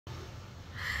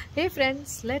Hey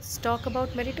friends, let's talk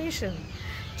about meditation.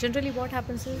 Generally, what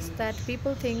happens is that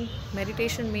people think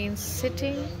meditation means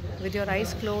sitting with your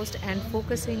eyes closed and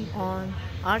focusing on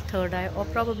our third eye, or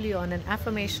probably on an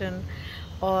affirmation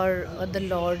or the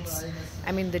Lord's,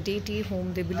 the deity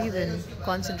whom they believe in,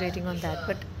 concentrating on that.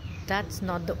 But that's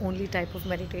not the only type of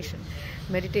meditation.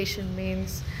 Meditation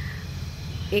means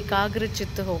ekagra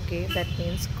chitta hoke, that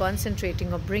means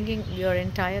concentrating or bringing your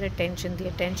entire attention, the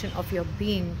attention of your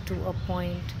being, to a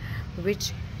point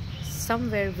which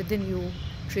somewhere within you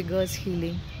triggers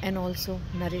healing and also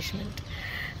nourishment.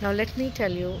 Now let me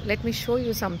show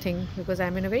you something, because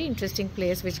I'm in a very interesting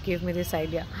place which gave me this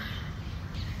idea.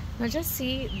 Now just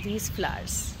see these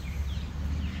flowers.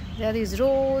 There are these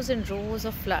rows and rows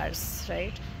of flowers,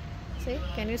 right? See,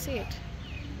 can you see it?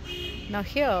 Now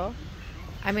here,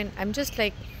 I'm just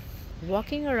like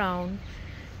walking around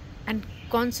and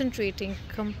concentrating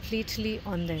completely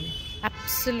on them.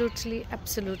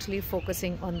 Absolutely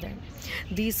focusing on them.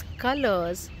 These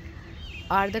colors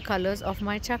are the colors of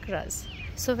my chakras.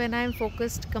 So when I am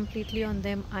focused completely on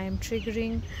them, I am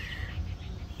triggering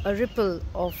a ripple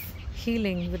of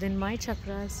healing within my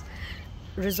chakras,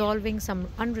 resolving some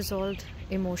unresolved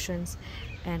emotions,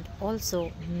 and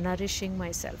also nourishing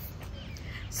myself.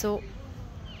 So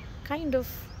kind of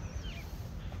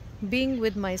being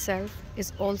with myself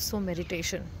is also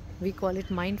meditation. We call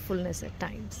it mindfulness at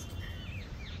times.